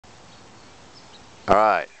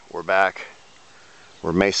Alright, we're back.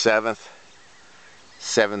 We're May 7th,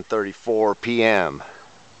 7:34 p.m.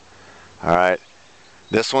 Alright,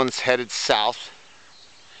 this one's headed south.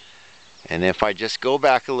 And if I just go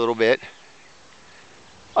back a little bit.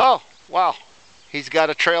 Oh, wow. He's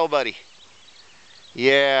got a trail buddy.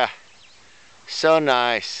 Yeah. So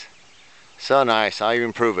nice. So nice. I'll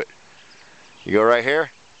even prove it. You go right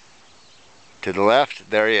here. To the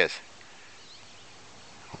left. There he is.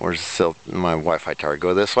 Where's my Wi-Fi tower?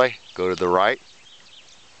 Go this way. Go to the right.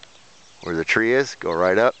 Where the tree is. Go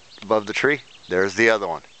right up above the tree. There's the other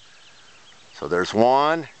one. So there's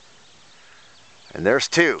one. And there's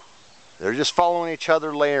two. They're just following each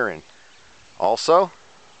other, layering. Also,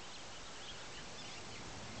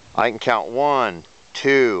 I can count 1,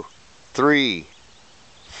 2, 3,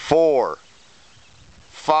 4,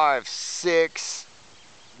 5, 6.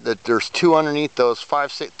 There's 2 underneath those,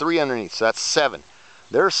 5, 6, 3 underneath, so that's 7.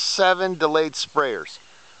 There's 7 delayed sprayers,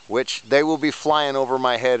 which they will be flying over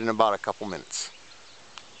my head in about a couple minutes.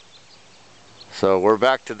 So we're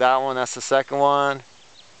back to that one. That's the second one.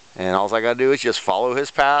 And all I gotta do is just follow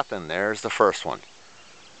his path, and there's the first one.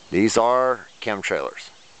 These are chemtrailers.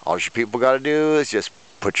 All you people gotta do is just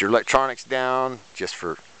put your electronics down just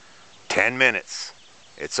for 10 minutes.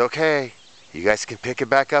 It's okay. You guys can pick it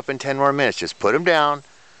back up in 10 more minutes. Just put them down,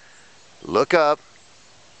 look up,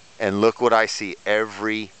 and look what I see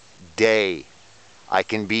every day. I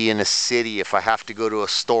can be in a city. If I have to go to a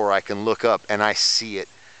store, I can look up and I see it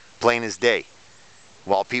plain as day.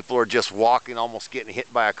 While people are just walking, almost getting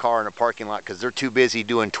hit by a car in a parking lot because they're too busy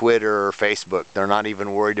doing Twitter or Facebook. They're not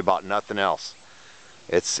even worried about nothing else.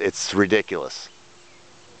 It's ridiculous.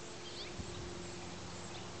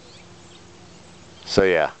 So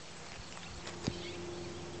yeah.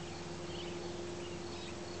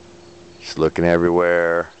 Just looking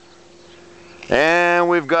everywhere. And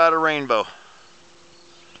we've got a rainbow.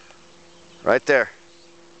 Right there.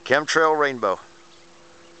 Chemtrail Rainbow.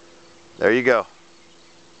 There you go.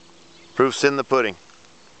 Proof's in the pudding.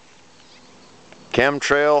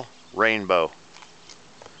 Chemtrail Rainbow.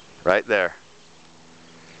 Right there.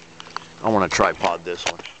 I want to tripod this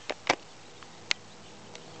one.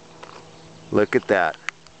 Look at that.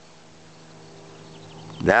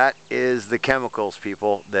 That is the chemicals,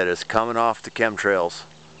 people, that is coming off the chemtrails.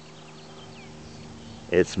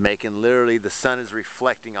 It's making, literally, the sun is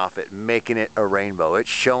reflecting off it, making it a rainbow. It's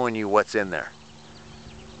showing you what's in there.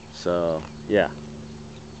 So, yeah.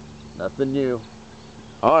 Nothing new.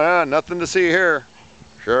 Oh yeah, nothing to see here.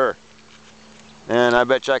 Sure. And I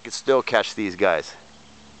bet you I could still catch these guys.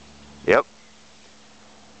 Yep.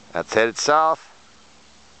 That's headed south.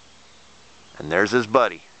 And there's his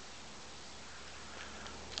buddy.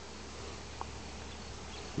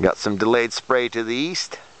 Got some delayed spray to the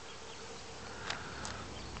east.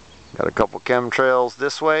 Got a couple chemtrails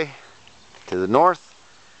this way to the north.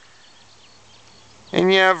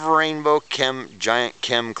 And you have rainbow giant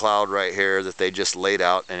chem cloud right here that they just laid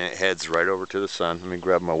out, and it heads right over to the sun. Let me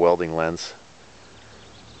grab my welding lens.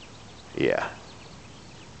 Yeah.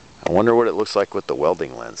 I wonder what it looks like with the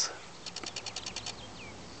welding lens.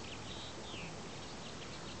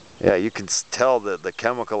 Yeah, you can tell that the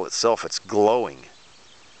chemical itself, it's glowing.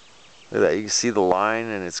 Look at that, you can see the line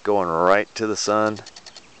and it's going right to the sun.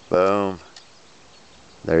 Boom.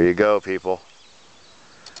 There you go, people.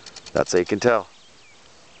 That's how you can tell.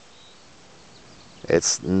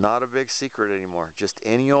 It's not a big secret anymore. Just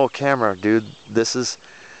any old camera, dude. This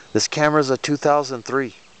camera's a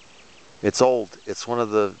 2003. It's old. It's one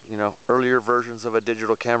of the, earlier versions of a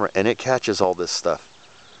digital camera, and it catches all this stuff.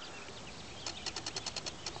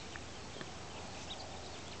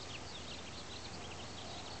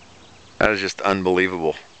 That is just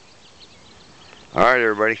unbelievable. Alright,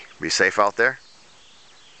 everybody. Be safe out there.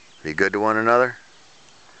 Be good to one another.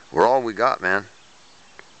 We're all we got, man.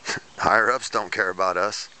 Higher ups don't care about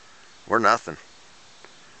us. We're nothing.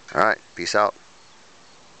 Alright, peace out.